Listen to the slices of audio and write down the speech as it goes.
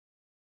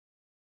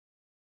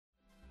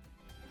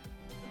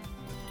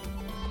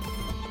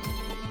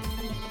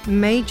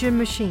Major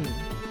Machine.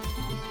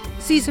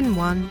 Season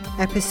 1,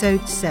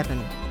 Episode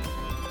 7.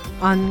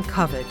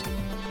 Uncovered.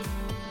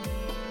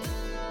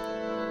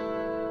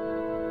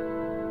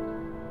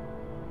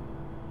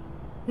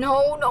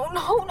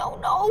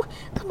 No.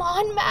 Come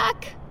on,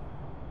 Mac.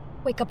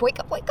 Wake up.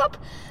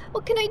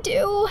 What can I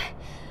do?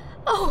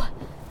 Oh.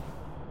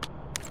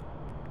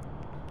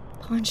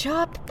 Pawn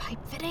shop, pipe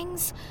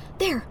fittings.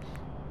 There.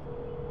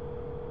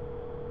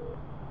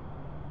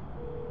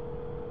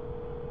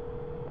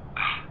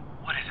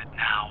 What is it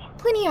now?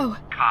 Plinio.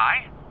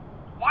 Kai?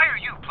 Why are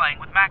you playing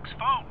with Mac's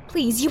phone?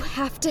 Please, you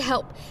have to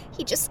help.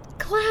 He just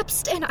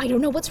collapsed and I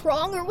don't know what's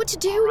wrong or what to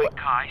do. All right,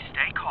 Kai,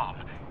 stay calm.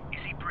 Is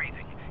he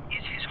breathing?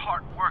 Is his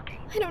heart working?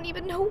 I don't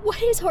even know what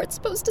his heart's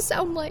supposed to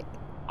sound like.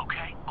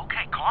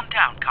 Okay, calm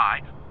down,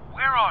 Kai.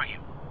 Where are you?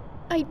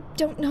 I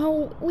don't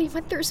know. We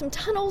went through some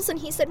tunnels and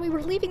he said we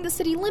were leaving the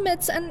city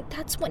limits and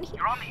that's when he...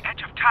 You're on the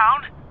edge of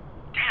town?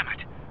 Damn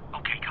it.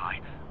 Okay,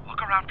 Kai,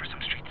 look around for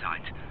some street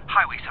signs,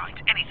 highway signs,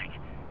 anything.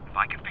 If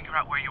I can figure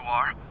out where you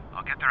are,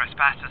 I'll get there as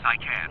fast as I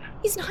can.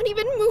 He's not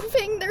even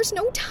moving. There's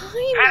no time.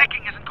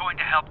 Panicking isn't going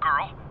to help,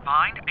 girl.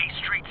 Find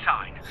a street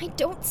sign. I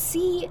don't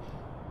see...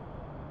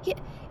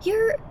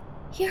 You're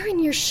in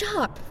your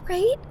shop,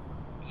 right?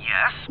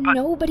 Yes, but...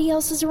 Nobody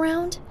else is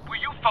around? Will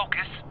you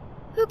focus?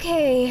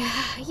 Okay,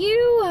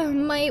 you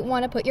might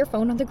want to put your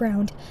phone on the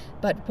ground,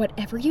 but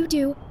whatever you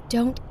do,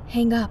 don't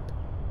hang up.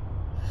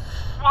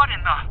 What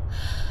in the...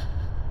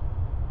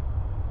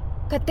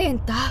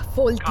 Catenta,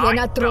 folti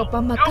na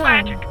tropa no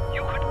magic.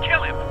 You could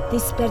kill him.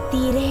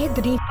 Dispertire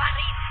dri...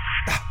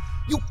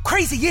 You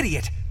crazy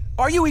idiot!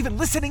 Are you even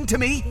listening to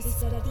me?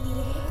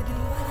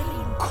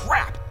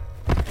 Crap!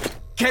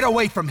 Get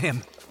away from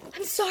him!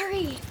 I'm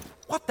sorry.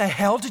 What the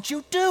hell did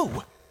you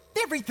do?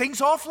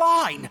 Everything's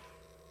offline.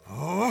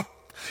 Oh,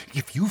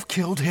 if you've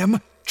killed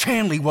him,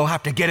 Chanley will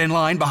have to get in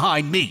line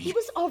behind me. He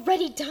was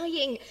already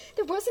dying.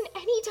 There wasn't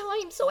any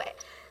time, so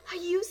I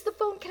used the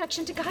phone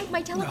connection to guide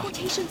my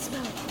teleportation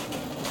spell.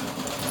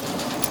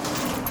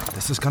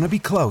 This is gonna be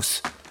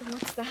close.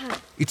 What's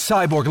that? It's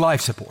cyborg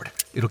life support.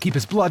 It'll keep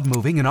his blood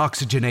moving and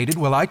oxygenated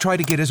while I try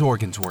to get his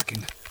organs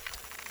working.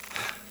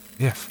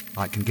 If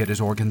I can get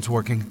his organs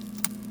working.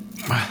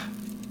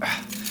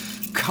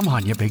 Come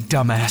on, you big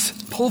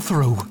dumbass. Pull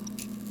through.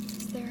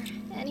 Is there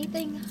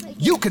anything I can...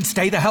 You can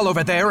stay the hell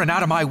over there and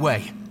out of my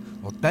way.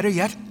 Or better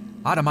yet,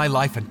 out of my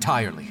life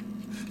entirely.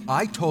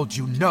 I told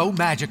you no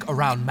magic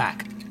around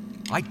Mac.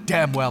 I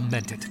damn well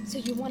meant it. So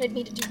you wanted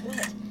me to do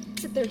what?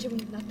 Sit there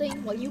doing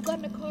nothing while you got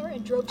in a car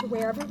and drove to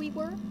wherever we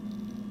were?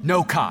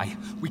 No, Kai.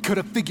 We could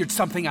have figured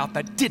something out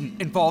that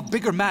didn't involve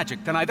bigger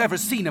magic than I've ever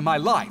seen in my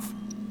life.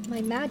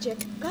 My magic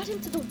got him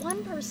to the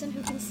one person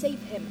who can save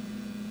him.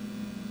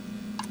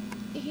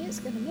 He is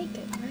gonna make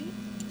it, right?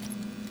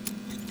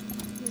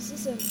 This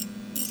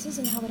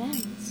isn't how it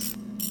ends.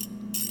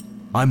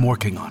 I'm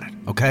working on it,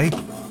 okay?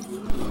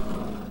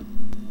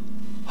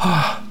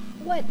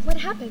 What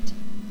happened?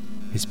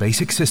 His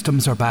basic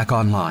systems are back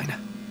online.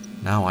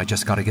 Now I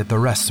just gotta get the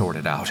rest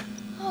sorted out.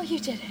 Oh, you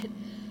did it.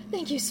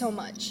 Thank you so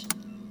much.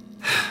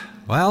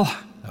 Well,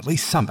 at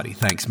least somebody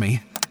thanks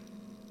me.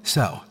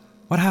 So,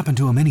 what happened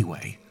to him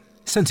anyway?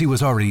 Since he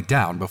was already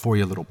down before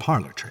your little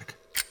parlor trick.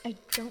 I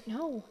don't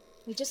know.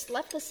 We just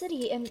left the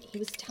city and he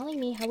was telling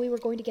me how we were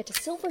going to get to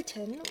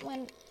Silverton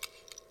when...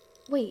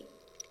 Wait.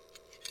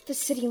 The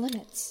city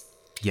limits.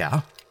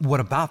 Yeah? What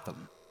about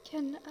them?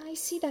 Can I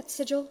see that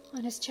sigil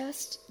on his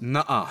chest?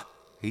 Nuh-uh.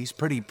 He's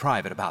pretty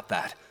private about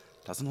that.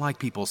 Doesn't like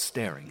people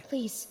staring.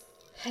 Please.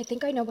 I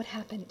think I know what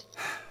happened.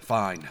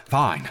 Fine.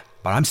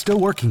 But I'm still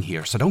working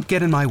here, so don't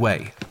get in my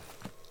way.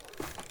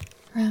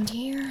 Around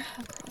here,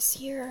 across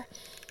here.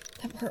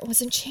 That part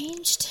wasn't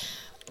changed.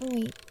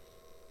 Wait.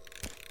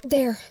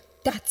 There.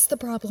 That's the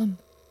problem.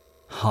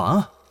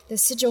 Huh? The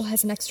sigil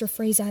has an extra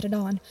phrase added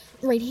on.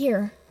 Right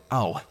here.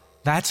 Oh,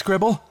 that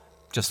scribble?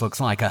 Just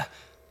looks like a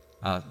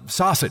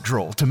sausage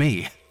roll to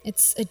me.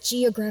 It's a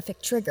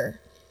geographic trigger.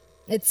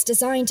 It's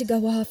designed to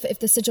go off if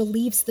the sigil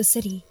leaves the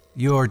city.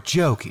 You're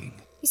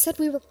joking. He said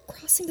we were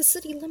crossing the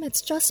city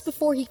limits just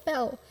before he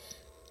fell.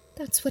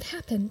 That's what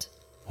happened.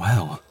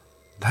 Well,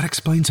 that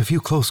explains a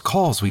few close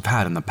calls we've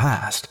had in the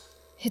past.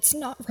 It's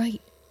not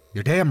right.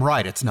 You're damn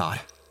right it's not.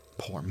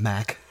 Poor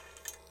Mac.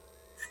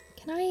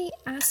 Can I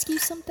ask you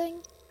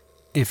something?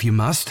 If you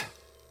must.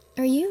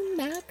 Are you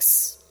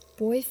Mac's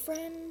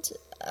boyfriend?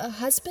 A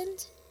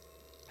husband?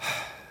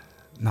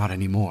 Not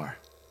anymore.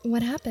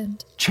 What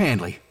happened?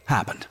 Chanley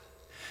happened.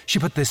 She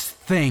put this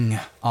thing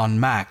on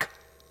Mac.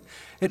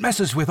 It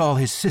messes with all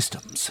his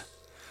systems.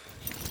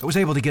 I was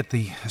able to get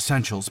the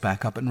essentials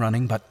back up and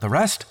running, but the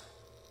rest?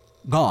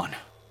 Gone.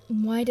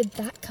 Why did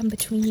that come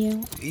between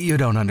you? You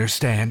don't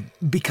understand,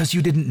 because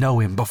you didn't know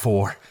him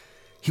before.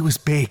 He was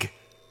big,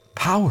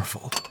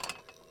 powerful.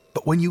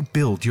 But when you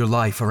build your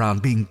life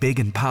around being big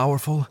and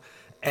powerful,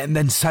 and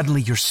then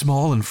suddenly you're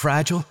small and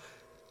fragile,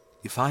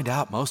 you find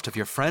out most of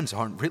your friends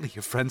aren't really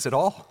your friends at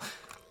all.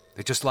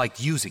 They just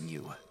like using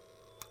you.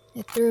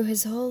 It threw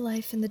his whole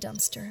life in the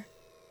dumpster.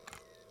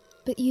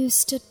 But you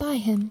stood by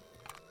him.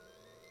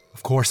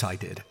 Of course I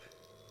did.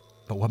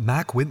 But what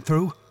Mac went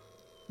through,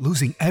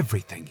 losing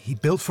everything he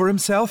built for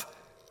himself,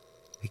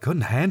 he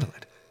couldn't handle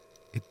it.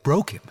 It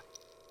broke him.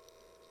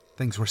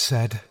 Things were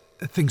said,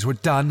 things were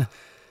done,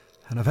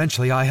 and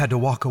eventually I had to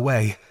walk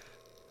away.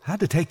 I had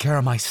to take care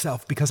of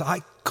myself because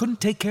I couldn't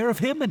take care of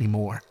him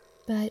anymore.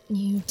 But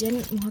you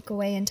didn't walk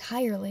away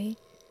entirely.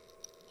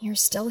 You're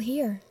still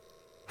here.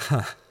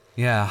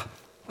 Yeah,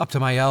 up to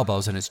my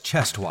elbows in his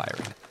chest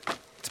wiring.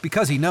 It's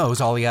because he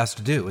knows all he has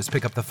to do is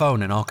pick up the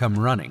phone and I'll come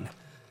running.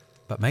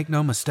 But make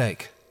no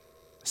mistake,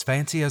 as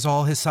fancy as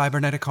all his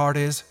cybernetic heart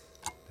is,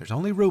 there's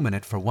only room in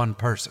it for one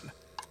person,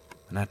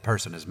 and that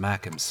person is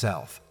Mac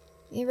himself.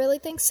 You really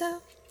think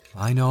so?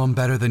 I know him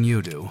better than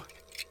you do.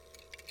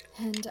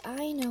 And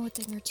I know a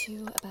thing or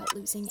two about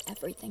losing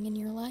everything in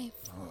your life.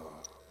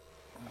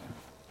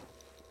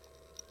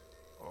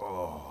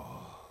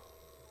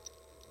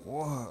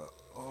 What?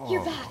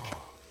 You're back.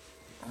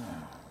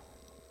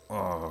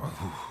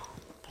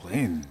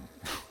 Flynn,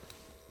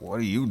 what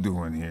are you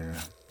doing here?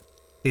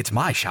 It's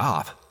my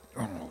shop.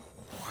 So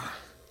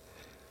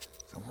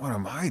what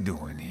am I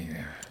doing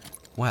here?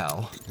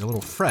 Well, your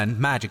little friend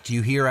magicked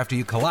you here after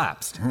you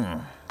collapsed.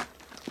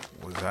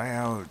 Was I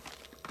out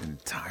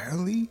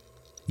entirely?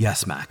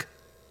 Yes, Mac.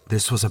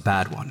 This was a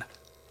bad one.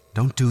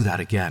 Don't do that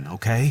again,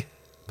 okay?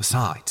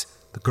 Besides,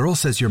 the girl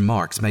says your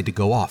mark's made to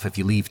go off if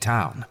you leave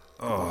town.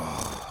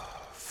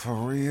 For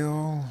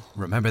real?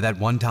 Remember that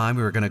one time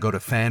we were going to go to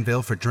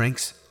Fanville for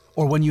drinks?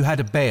 Or when you had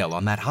to bail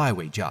on that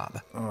highway job?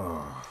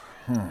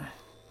 Now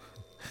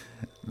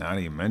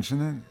that you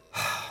mention it?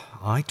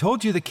 I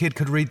told you the kid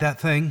could read that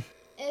thing.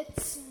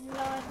 It's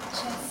not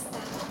just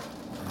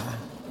that.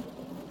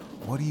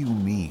 What do you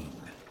mean?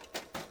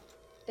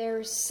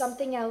 There's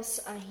something else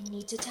I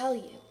need to tell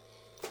you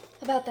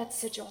about that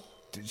sigil.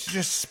 Did you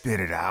just spit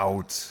it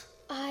out?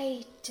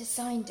 I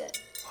designed it.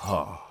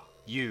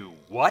 You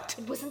what?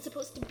 It wasn't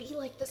supposed to be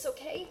like this,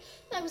 okay?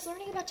 I was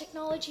learning about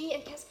technology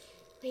and because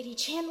Lady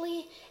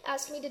Chanley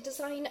asked me to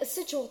design a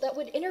sigil that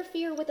would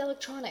interfere with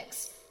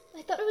electronics.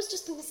 I thought it was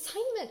just an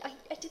assignment.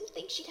 I didn't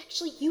think she'd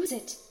actually use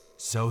it.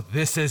 So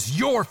this is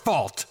your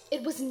fault!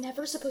 It was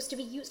never supposed to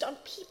be used on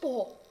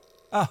people.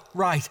 Oh,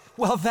 right.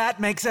 Well, that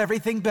makes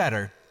everything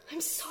better.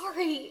 I'm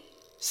sorry.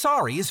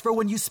 Sorry is for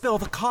when you spill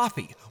the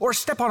coffee or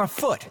step on a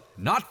foot,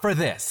 not for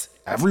this.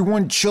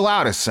 Everyone chill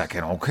out a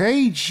second,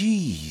 okay?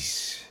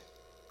 Jeez.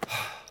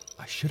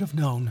 I should have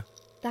known.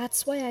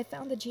 That's why I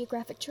found the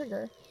geographic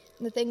trigger,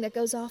 the thing that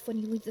goes off when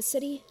you leave the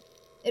city.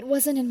 It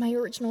wasn't in my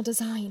original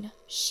design.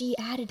 She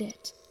added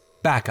it.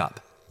 Back up.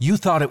 You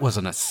thought it was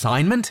an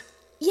assignment?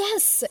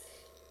 Yes!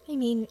 I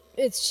mean,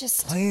 it's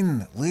just...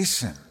 Flynn,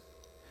 listen.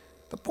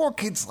 The poor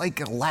kid's like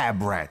a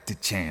lab rat to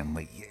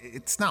Chanley.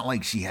 It's not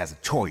like she has a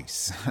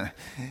choice.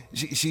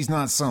 She's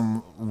not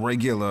some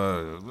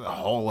regular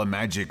Hall of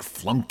Magic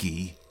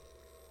flunky.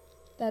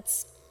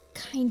 That's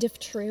kind of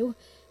true,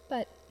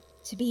 but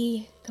to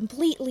be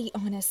completely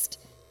honest,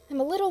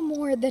 I'm a little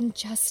more than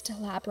just a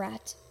lab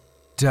rat.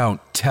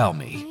 Don't tell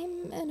me.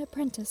 I'm an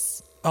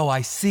apprentice. Oh,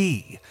 I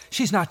see.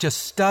 She's not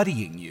just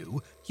studying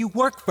you. You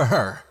work for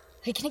her.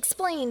 I can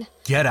explain.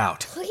 Get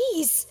out.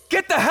 Please!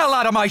 Get the hell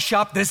out of my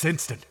shop this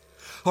instant,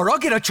 or I'll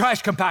get a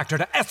trash compactor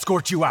to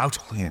escort you out.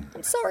 Flynn.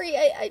 I'm sorry,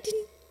 I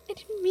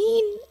didn't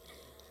mean...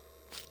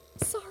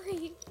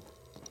 Sorry.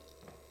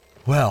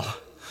 Well,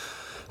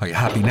 are you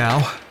happy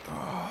now?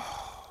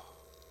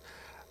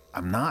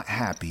 I'm not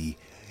happy.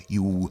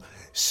 You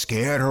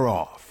scared her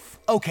off.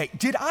 Okay,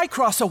 did I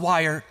cross a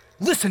wire?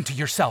 Listen to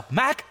yourself,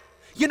 Mac.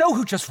 You know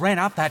who just ran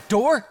out that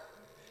door?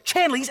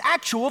 Chanley's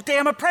actual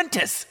damn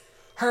apprentice.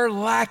 Her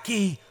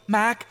lackey,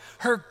 Mac.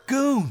 Her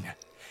goon.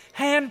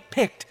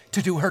 Hand-picked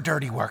to do her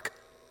dirty work.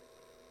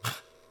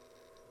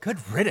 Good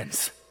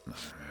riddance.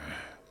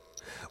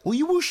 Will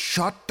you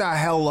shut the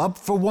hell up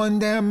for one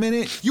damn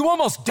minute? You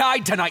almost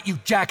died tonight, you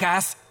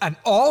jackass. And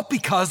all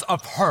because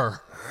of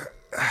her.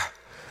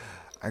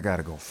 I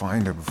gotta go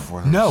find her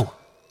before... No.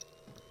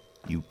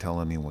 You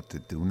telling me what to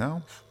do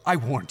now? I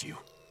warned you.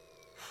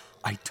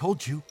 I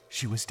told you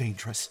she was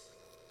dangerous.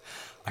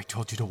 I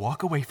told you to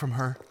walk away from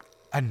her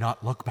and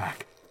not look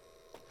back.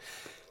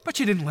 But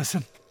you didn't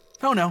listen.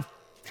 Oh no.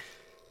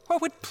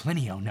 What would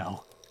Plinio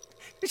know?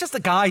 He's just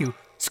a guy who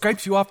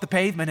scrapes you off the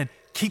pavement and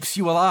keeps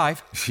you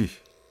alive.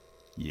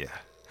 Yeah.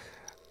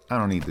 I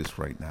don't need this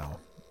right now.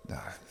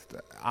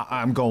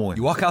 I'm going.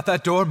 You walk out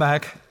that door,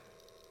 Mac.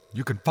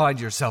 You can find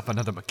yourself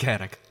another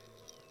mechanic.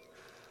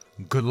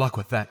 Good luck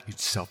with that, you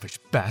selfish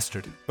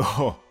bastard.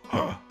 Oh,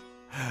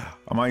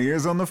 are my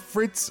ears on the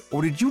fritz?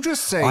 Or did you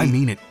just say... I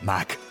mean it,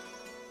 Mac.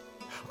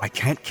 I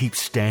can't keep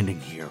standing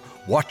here,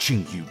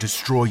 watching you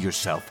destroy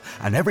yourself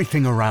and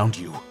everything around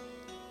you.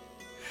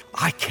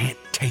 I can't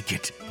take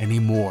it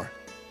anymore.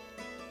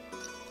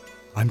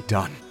 I'm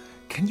done.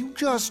 Can you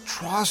just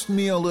trust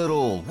me a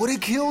little? Would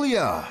it kill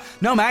ya?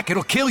 No, Mac,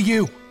 it'll kill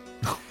you.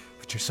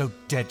 But you're so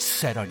dead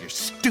set on your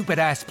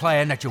stupid-ass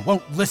plan that you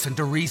won't listen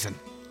to reason.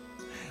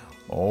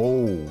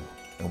 Oh,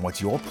 and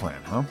what's your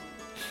plan, huh?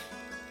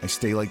 I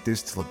stay like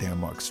this till the damn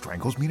mug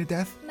strangles me to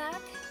death?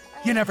 Mac?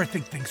 You never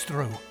think things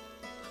through.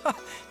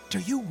 Do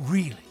you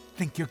really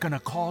think you're gonna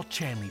call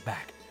Chanley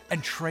back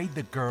and trade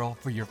the girl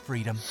for your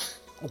freedom?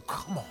 Oh,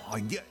 come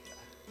on. You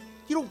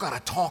don't gotta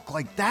talk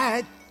like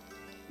that.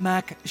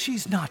 Mac,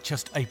 she's not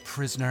just a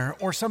prisoner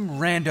or some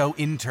rando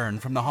intern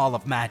from the Hall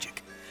of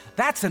Magic.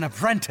 That's an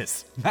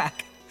apprentice,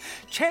 Mac.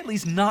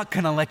 Chanley's not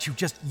gonna let you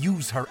just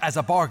use her as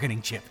a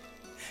bargaining chip.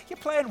 Your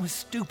plan was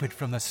stupid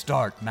from the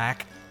start,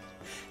 Mac.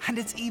 And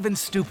it's even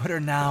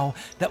stupider now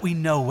that we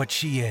know what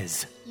she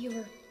is.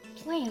 Your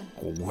plan.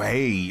 Oh,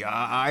 hey, You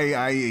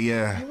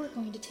were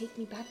going to take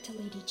me back to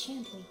Lady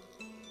Chanley.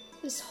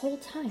 This whole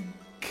time.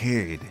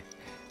 Kid,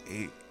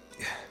 it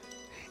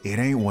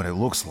ain't what it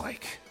looks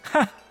like.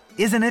 Ha!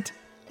 Isn't it?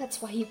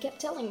 That's why you kept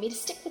telling me to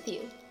stick with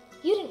you.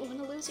 You didn't want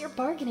to lose your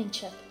bargaining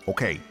chip.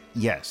 Okay,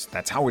 yes,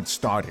 that's how it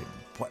started.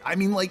 But I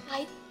mean, like...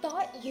 I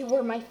thought you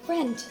were my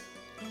friend.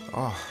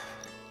 Oh,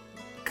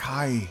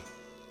 Kai...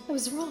 I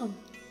was wrong.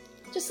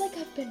 Just like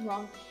I've been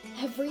wrong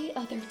every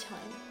other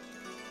time.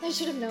 I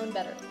should have known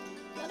better.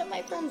 None of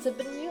my friends have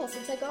been real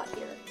since I got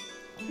here.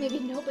 Maybe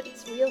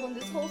nobody's real in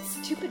this whole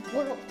stupid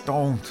world.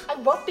 Don't. I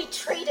won't be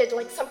treated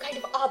like some kind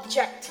of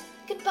object.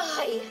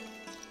 Goodbye.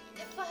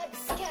 If I'm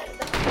scared of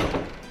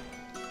them.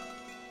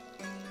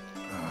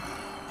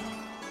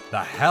 The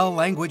hell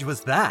language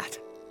was that?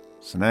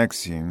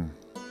 Synexian,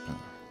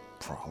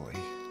 probably.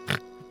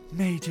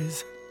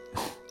 Mages.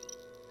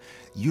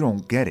 You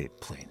don't get it,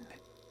 Plynn.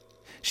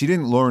 She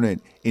didn't learn it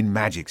in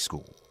magic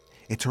school.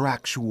 It's her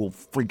actual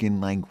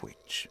friggin'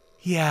 language.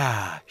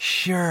 Yeah,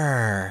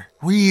 sure.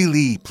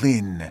 Really,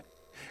 Plynn.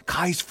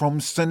 Kai's from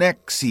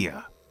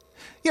Synexia.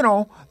 You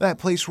know, that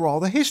place where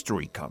all the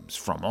history comes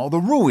from, all the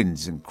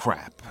ruins and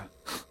crap.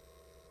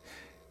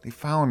 They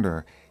found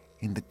her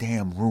in the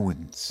damn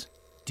ruins.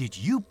 Did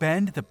you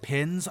bend the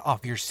pins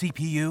off your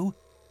CPU?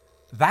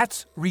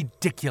 That's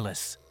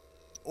ridiculous.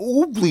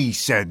 Oobly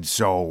said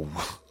so.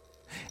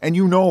 And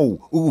you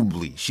know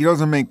Oobly, she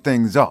doesn't make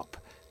things up.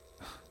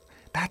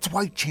 That's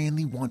why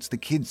Chanley wants the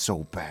kid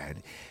so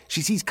bad.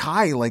 She sees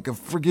Kai like a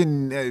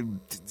friggin'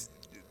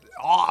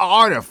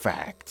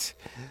 artifact.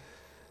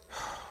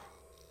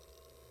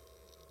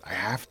 I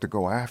have to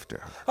go after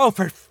her. Oh,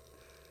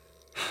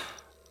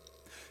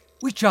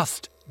 We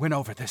just went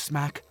over this,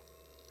 Mac.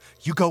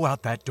 You go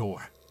out that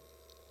door.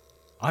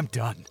 I'm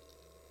done.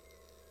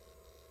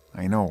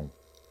 I know.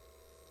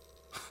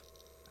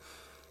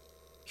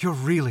 You're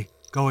really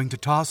going to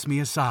toss me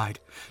aside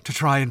to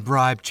try and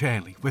bribe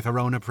Chanley with her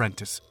own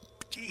apprentice.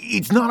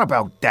 It's not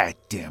about that,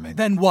 damn it.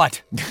 Then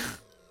what?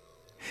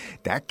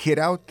 That kid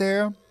out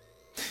there,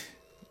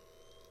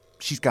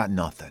 she's got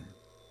nothing.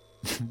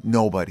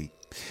 Nobody.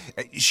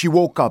 She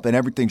woke up and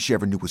everything she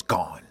ever knew was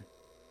gone.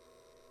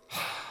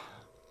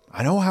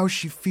 I know how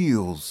she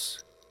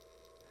feels.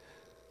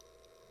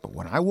 But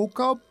when I woke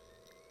up,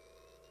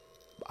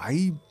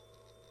 I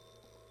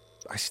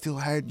still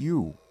had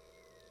you.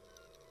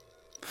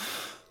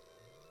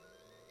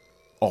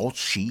 All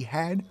she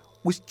had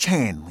was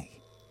Chanley.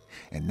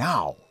 And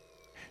now,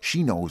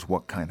 she knows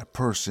what kind of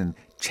person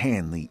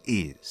Chanley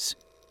is.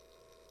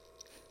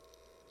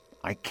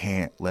 I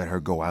can't let her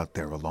go out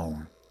there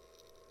alone.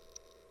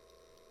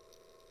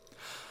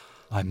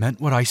 I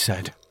meant what I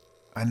said.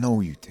 I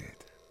know you did.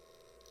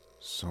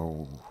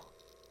 So...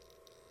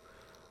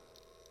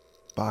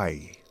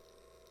 bye,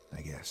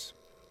 I guess.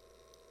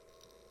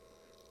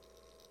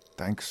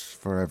 Thanks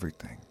for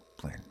everything,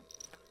 Plynn.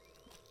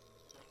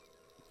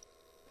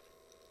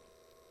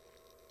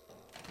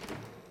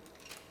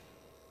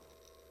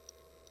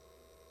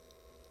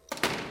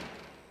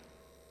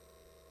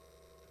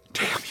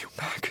 Damn you,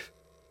 Mac.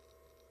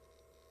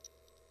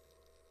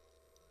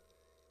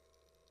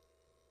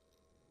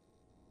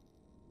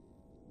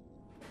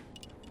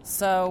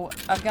 So,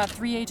 I've got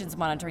 3 agents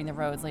monitoring the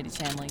roads, Lady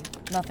Chanley.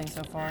 Nothing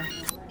so far.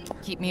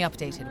 Keep me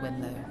updated,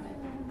 Winlow.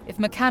 If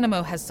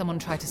Mechanimo has someone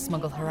try to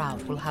smuggle her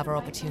out, we'll have our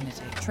opportunity.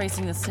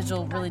 Tracing the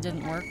sigil really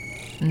didn't work?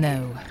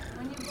 No.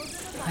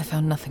 I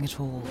found nothing at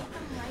all.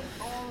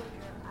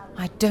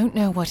 I don't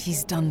know what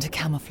he's done to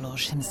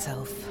camouflage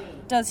himself.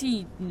 Does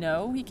he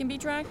know he can be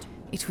tracked?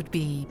 It would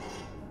be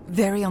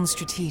very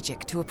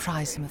unstrategic to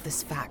apprise him of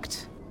this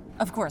fact.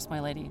 Of course, my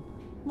lady.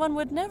 One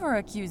would never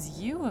accuse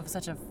you of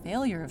such a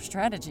failure of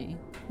strategy.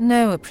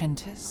 No,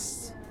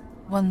 apprentice.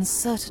 One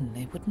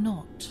certainly would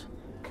not.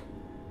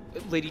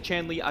 Lady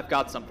Chanley, I've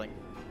got something.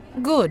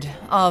 Good,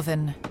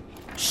 Arvin.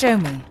 Show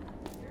me.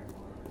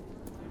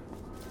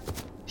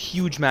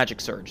 Huge magic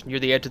surge near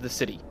the edge of the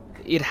city.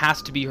 It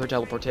has to be her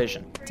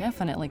teleportation.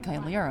 Definitely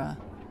Kylira.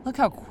 Look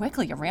how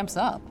quickly it ramps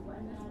up.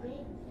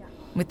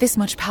 With this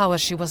much power,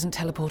 she wasn't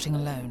teleporting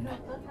alone.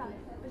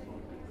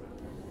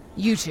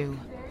 You two,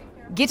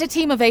 get a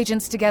team of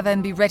agents together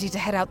and be ready to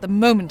head out the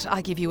moment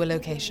I give you a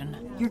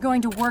location. You're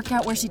going to work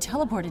out where she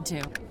teleported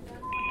to.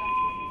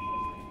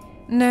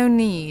 No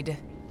need.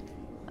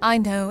 I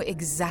know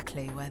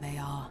exactly where they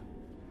are.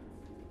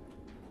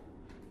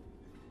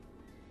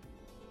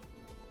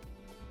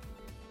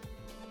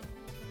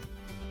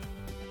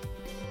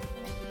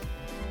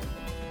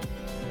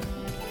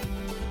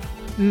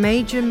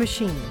 Major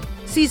Machine,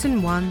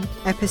 Season 1,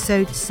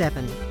 Episode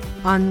 7,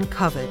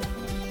 Uncovered.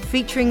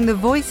 featuring the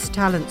voice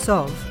talents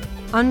of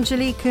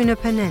Anjali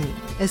Kunapaneni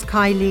as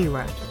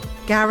Kylera,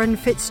 Garen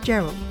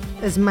Fitzgerald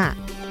as Mac,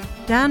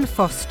 Dan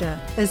Foster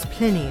as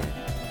Plinio,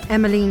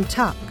 Emmeline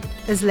Tuck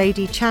as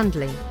Lady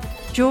Chandley,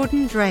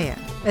 Jordan Dreyer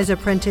as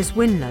Apprentice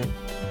Winlow,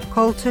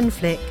 Colton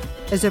Flick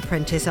as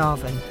Apprentice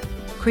Arvin.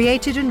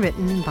 Created and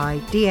written by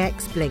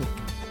DX Blink.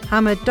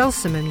 Hammered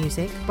dulcimer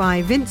music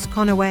by Vince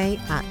Conaway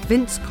at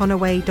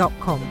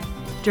vinceconaway.com.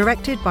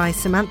 Directed by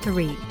Samantha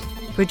Reed.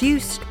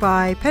 Produced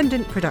by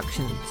Pendant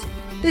Productions.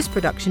 This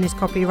production is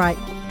copyright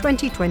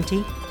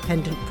 2020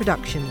 Pendant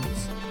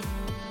Productions.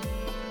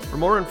 For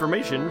more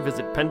information,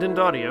 visit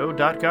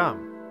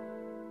pendantaudio.com.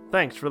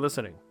 Thanks for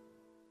listening.